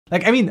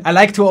Like, I mean, I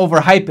like to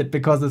overhype it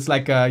because it's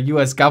like a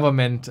US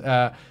government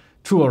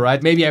tool,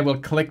 right? Maybe I will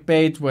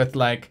clickbait with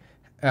like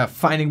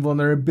finding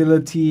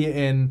vulnerability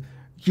in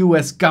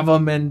US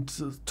government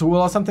tool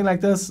or something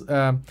like this.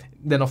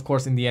 Then of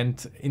course in the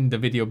end, in the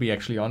video, be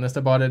actually honest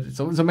about it.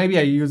 So maybe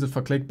I use it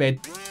for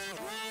clickbait.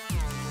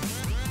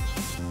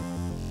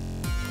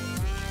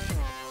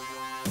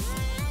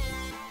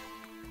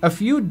 A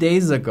few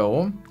days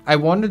ago, I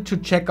wanted to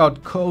check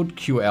out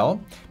CodeQL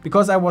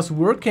because I was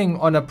working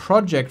on a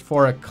project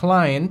for a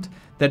client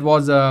that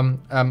was a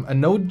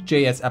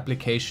Node.js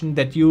application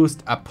that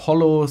used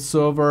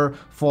ApolloServer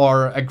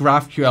for a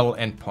GraphQL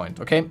endpoint,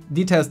 okay?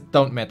 Details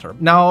don't matter.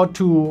 Now,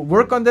 to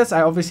work on this,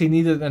 I obviously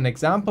needed an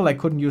example. I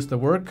couldn't use the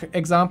work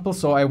example,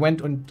 so I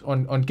went on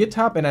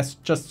GitHub and I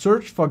just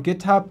searched for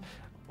GitHub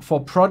for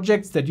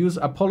projects that use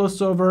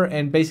ApolloServer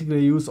and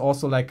basically use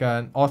also like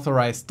an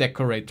authorized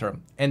decorator.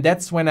 And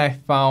that's when I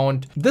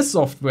found this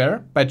software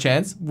by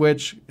chance,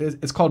 which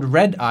is called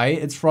RedEye.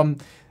 It's from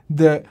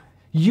the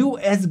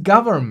US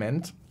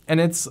government, and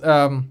it's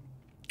a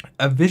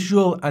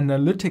visual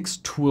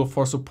analytics tool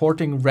for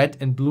supporting red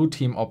and blue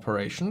team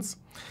operations.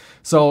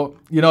 So,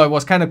 you know, it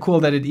was kind of cool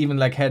that it even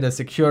like had a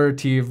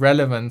security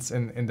relevance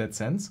in that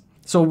sense.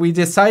 So we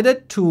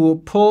decided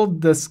to pull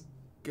this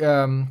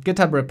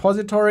GitHub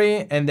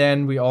repository, and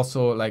then we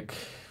also like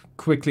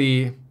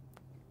quickly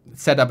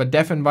set up a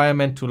dev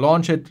environment to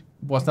launch it.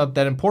 Was not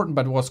that important,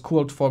 but was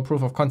cool for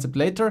proof of concept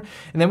later.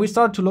 And then we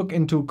started to look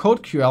into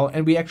CodeQL,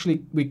 and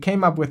we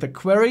came up with a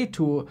query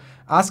to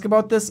ask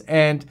about this,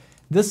 and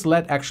this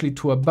led actually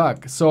to a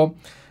bug. So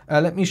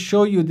let me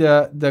show you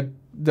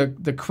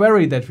the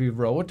query that we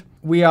wrote.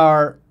 We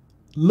are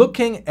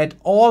looking at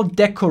all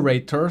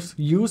decorators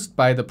used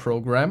by the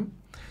program,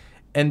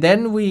 and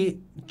then we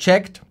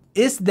checked,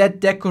 is that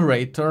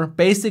decorator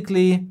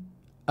basically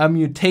a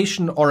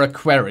mutation or a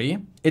query?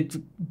 It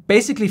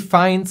basically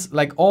finds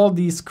like all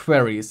these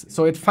queries.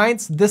 So it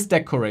finds this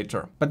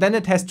decorator, but then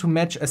it has to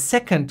match a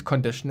second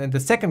condition. And the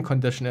second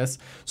condition is,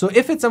 so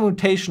if it's a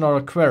mutation or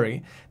a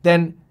query,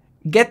 then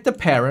get the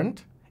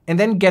parent and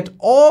then get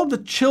all the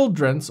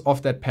children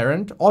of that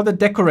parent, all the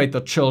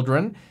decorator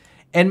children,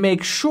 and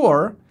make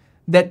sure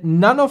that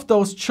none of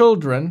those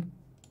children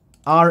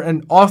are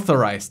an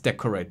authorized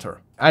decorator.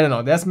 I don't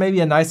know, there's maybe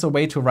a nicer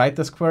way to write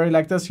this query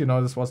like this. You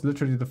know, this was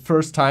literally the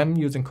first time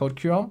using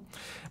CodeQL.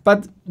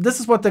 But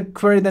this is what the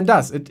query then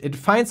does. It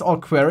finds all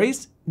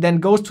queries, then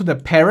goes to the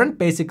parent,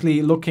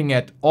 basically looking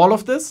at all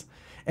of this,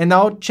 and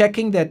now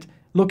checking that,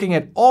 looking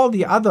at all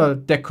the other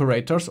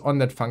decorators on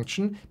that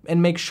function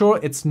and make sure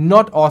it's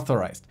not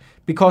authorized.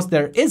 Because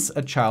there is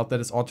a child that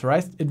is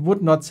authorized, it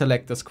would not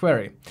select this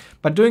query.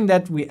 But doing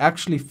that, we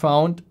actually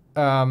found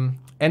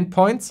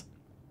endpoints,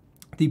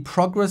 the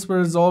progress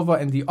resolver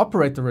and the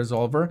operator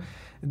resolver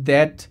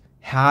that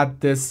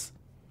had this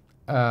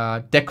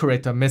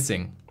decorator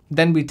missing.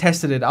 Then we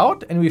tested it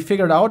out and we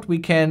figured out we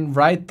can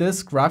write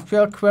this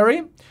GraphQL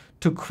query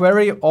to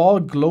query all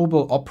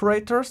global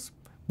operators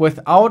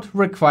without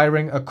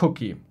requiring a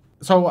cookie.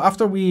 So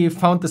after we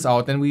found this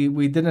out and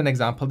we did an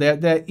example,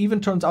 there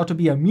even turns out to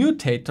be a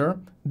mutator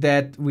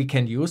that we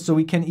can use. So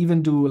we can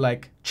even do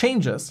like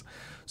changes.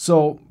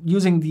 So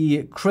using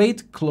the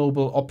create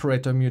global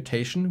operator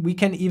mutation, we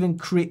can even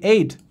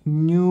create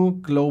new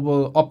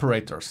global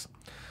operators.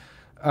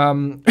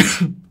 And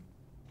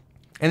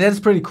that's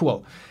pretty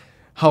cool.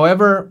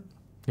 However,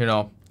 you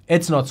know,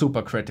 it's not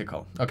super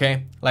critical,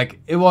 okay? Like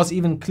it was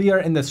even clear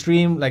in the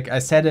stream, like I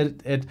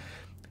said,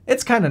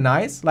 it's kind of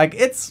nice. Like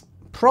it's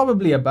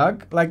probably a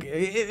bug, like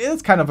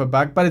it's kind of a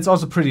bug, but it's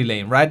also pretty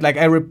lame, right? Like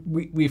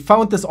we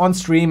found this on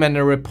stream and I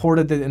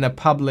reported it in a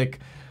public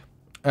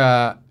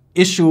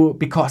issue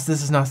because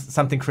this is not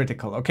something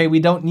critical, okay?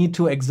 We don't need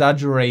to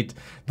exaggerate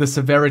the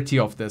severity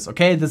of this,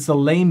 okay? This is a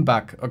lame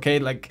bug, okay?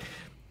 Like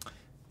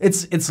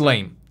it's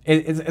lame.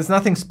 It's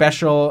nothing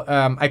special.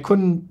 I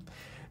couldn't,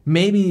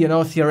 maybe, you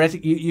know,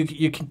 theoretically,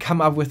 you can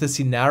come up with a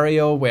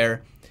scenario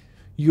where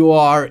you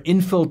are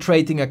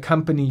infiltrating a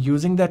company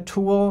using that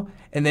tool,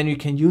 and then you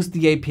can use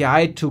the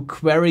API to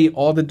query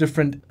all the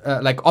different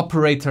like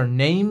operator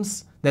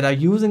names that are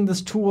using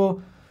this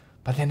tool.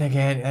 But then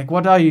again, like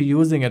what are you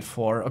using it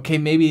for? Okay,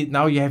 maybe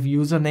now you have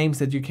usernames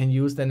that you can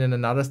use then in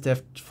another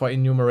step for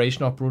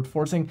enumeration or brute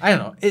forcing. I don't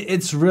know.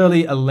 It's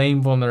really a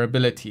lame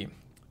vulnerability.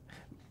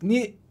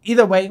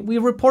 Either way, we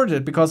reported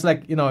it because,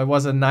 like, you know, it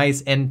was a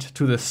nice end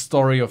to the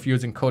story of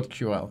using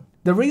CodeQL.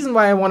 The reason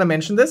why I want to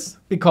mention this,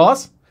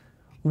 because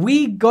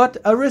we got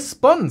a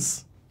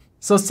response.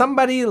 So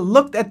somebody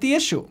looked at the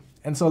issue.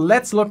 And so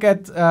let's look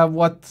at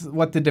what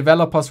the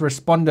developers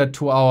responded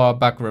to our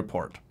bug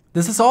report.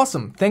 This is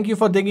awesome. Thank you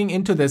for digging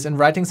into this and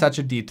writing such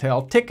a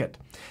detailed ticket.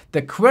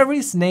 The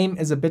query's name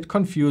is a bit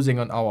confusing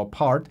on our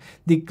part.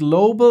 The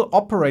global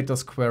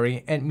operators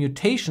query and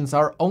mutations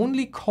are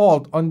only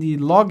called on the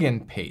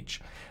login page.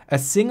 A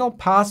single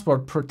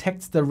password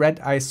protects the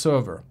RedEye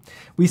server.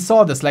 We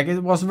saw this, like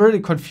it was really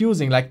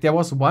confusing. Like there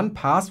was one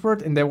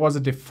password and there was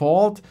a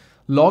default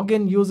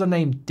login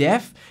username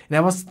dev. And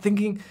I was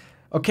thinking,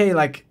 okay,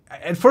 like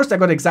at first I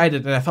got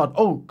excited and I thought,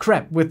 oh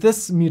crap, with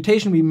this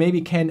mutation we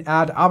maybe can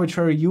add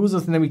arbitrary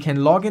users and then we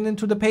can log in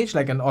into the page,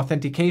 like an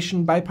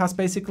authentication bypass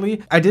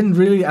basically. I didn't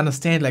really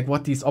understand like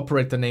what these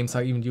operator names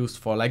are even used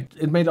for. Like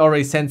it made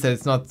already sense that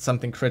it's not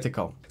something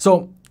critical.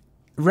 So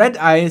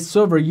RedEye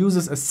server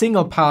uses a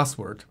single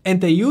password and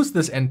they use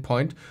this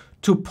endpoint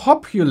to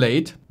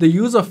populate the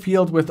user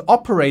field with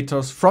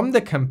operators from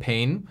the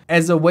campaign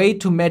as a way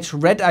to match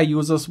RedEye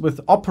users with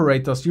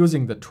operators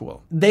using the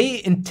tool.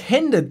 They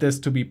intended this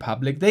to be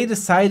public. They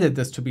decided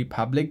this to be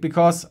public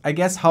because I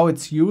guess how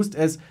it's used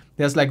is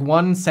there's like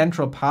one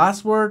central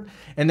password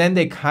and then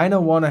they kind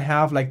of want to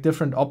have like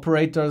different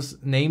operators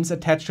names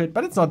attached to it,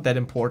 but it's not that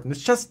important.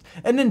 It's just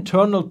an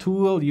internal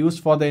tool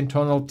used for the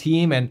internal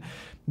team, and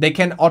they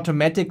can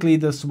automatically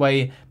this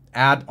way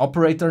add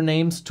operator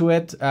names to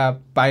it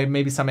by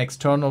maybe some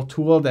external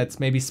tool that's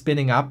maybe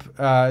spinning up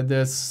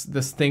this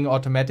thing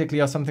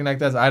automatically or something like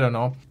that. I don't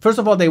know. First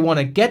of all, they want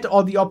to get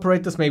all the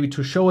operators maybe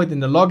to show it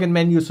in the login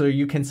menu so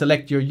you can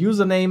select your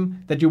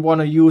username that you want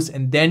to use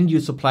and then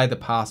you supply the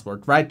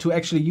password, right? To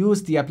actually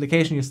use the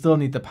application, you still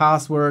need the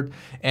password.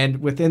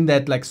 And within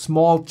that like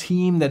small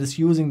team that is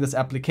using this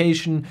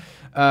application,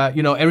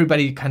 you know,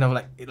 everybody kind of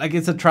like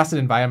it's a trusted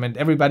environment.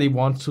 Everybody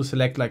wants to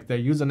select like their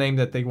username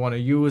that they want to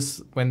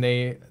use when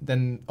they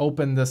then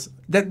open this.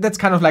 That's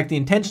kind of like the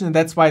intention, and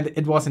that's why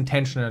it was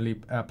intentionally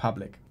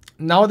public.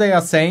 Now they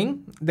are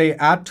saying, they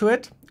add to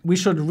it, we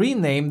should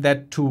rename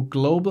that to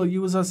global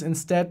users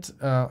instead.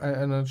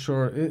 I'm not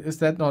sure, is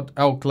that not,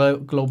 oh,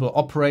 global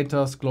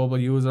operators, global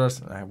users,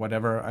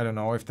 whatever, I don't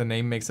know if the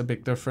name makes a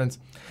big difference.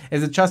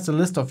 Is it just a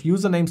list of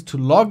usernames to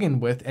log in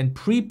with and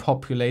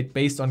pre-populate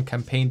based on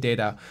campaign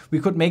data? We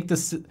could make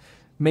this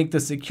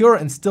secure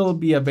and still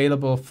be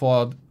available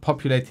for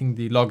populating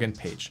the login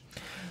page.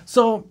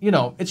 So, you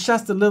know, it's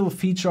just a little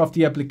feature of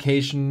the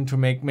application to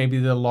make maybe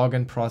the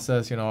login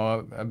process, you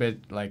know, a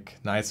bit like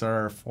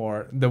nicer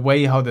for the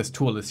way how this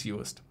tool is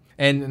used.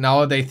 And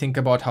now they think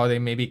about how they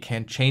maybe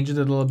can change it a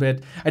little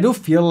bit. I do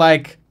feel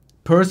like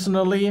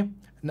personally,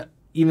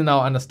 even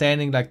now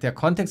understanding like their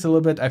context a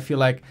little bit, I feel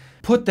like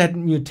put that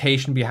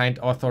mutation behind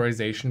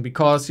authorization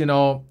because, you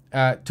know,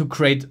 to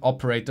create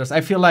operators.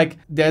 I feel like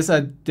there's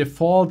a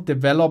default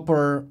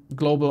developer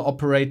global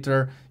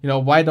operator, you know,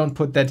 why don't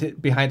put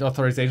that behind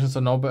authorization so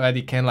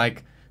nobody can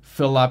like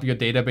fill up your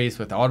database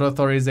without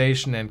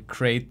authorization and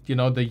create, you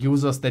know, the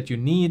users that you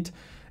need,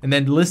 and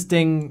then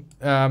listing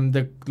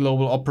the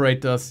global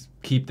operators,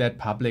 keep that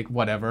public,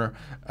 whatever.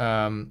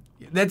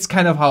 That's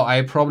kind of how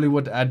I probably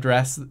would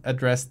address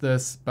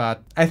this,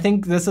 but I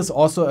think this is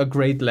also a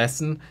great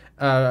lesson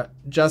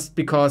just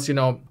because, you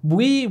know,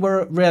 we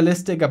were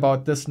realistic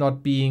about this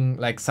not being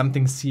like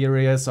something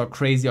serious or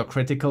crazy or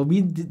critical.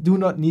 We do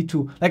not need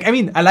to, like, I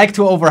mean, I like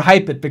to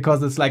overhype it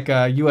because it's like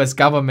a US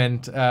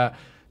government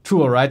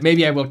tool, right?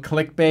 Maybe I will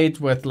clickbait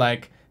with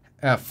like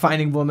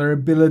finding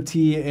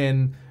vulnerability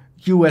in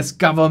US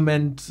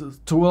government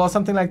tool or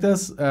something like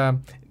this.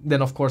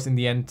 Then of course in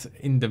the end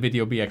in the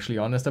video be actually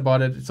honest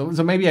about it. So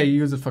maybe I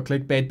use it for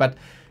clickbait, but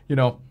you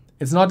know,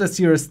 it's not a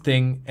serious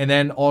thing. And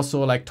then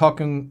also like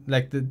talking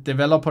like the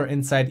developer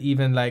inside,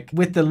 even like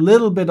with the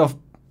little bit of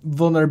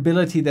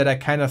vulnerability that I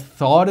kind of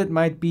thought it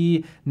might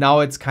be, now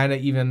it's kind of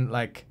even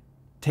like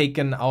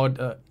taken out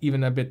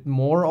even a bit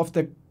more of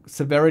the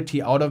severity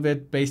out of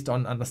it based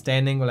on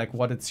understanding like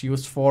what it's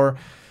used for.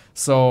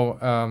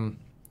 So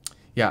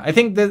yeah, I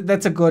think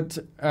that's a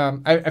good,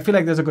 I feel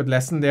like there's a good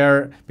lesson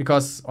there,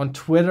 because on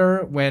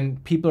Twitter, when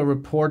people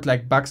report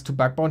like bugs to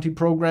bug bounty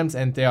programs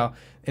and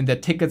their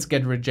tickets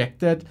get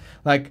rejected,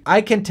 like I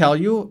can tell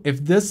you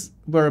if this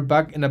were a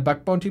bug in a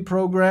bug bounty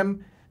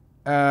program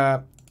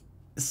and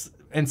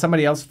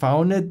somebody else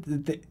found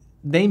it,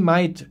 they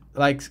might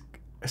like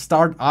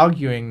start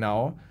arguing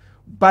now.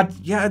 But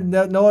yeah,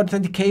 no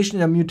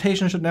authentication, a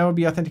mutation should never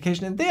be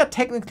authentication. And they are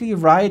technically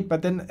right,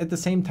 but then at the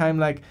same time,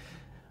 like,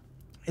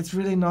 it's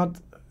really not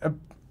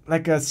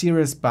like a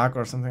serious bug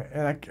or something.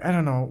 Like, I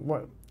don't know,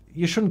 what,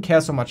 you shouldn't care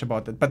so much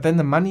about it. But then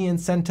the money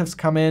incentives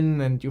come in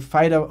and you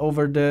fight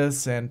over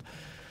this and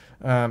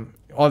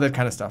all that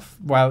kind of stuff.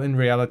 While in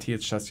reality,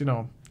 it's just, you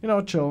know,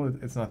 chill.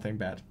 It's nothing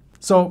bad.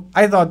 So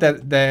I thought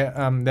that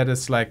that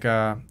is like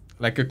a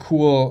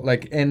cool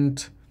like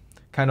end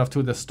kind of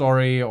to the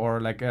story, or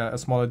like a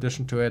small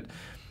addition to it.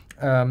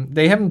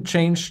 They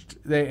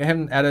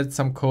haven't added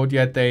some code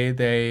yet.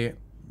 They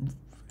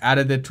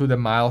added it to the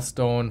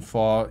milestone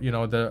for, you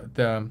know,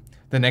 the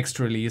next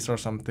release or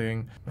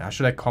something.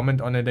 Should I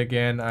comment on it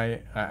again?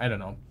 I don't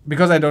know,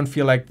 because I don't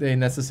feel like they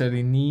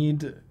necessarily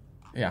need.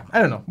 Yeah, I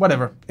don't know,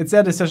 whatever. It's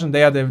their decision.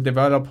 They are the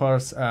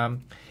developers.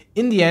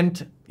 In the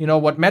end, you know,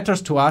 what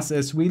matters to us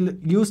is we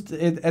used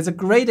it as a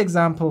great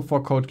example for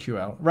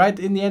CodeQL, right?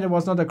 In the end, it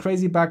was not a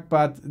crazy bug,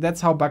 but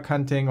that's how bug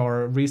hunting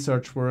or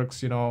research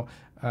works. You know,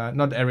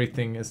 not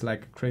everything is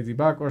like a crazy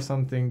bug or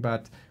something,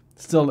 but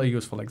still a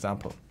useful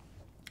example.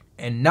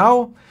 And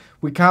now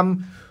we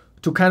come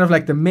to kind of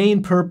like the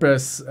main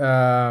purpose, what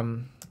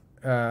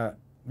I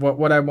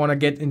want to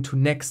get into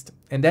next.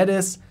 And that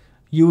is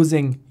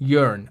using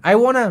joern. I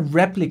want to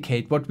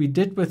replicate what we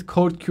did with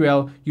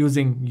CodeQL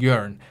using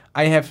joern.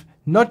 I have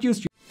not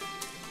used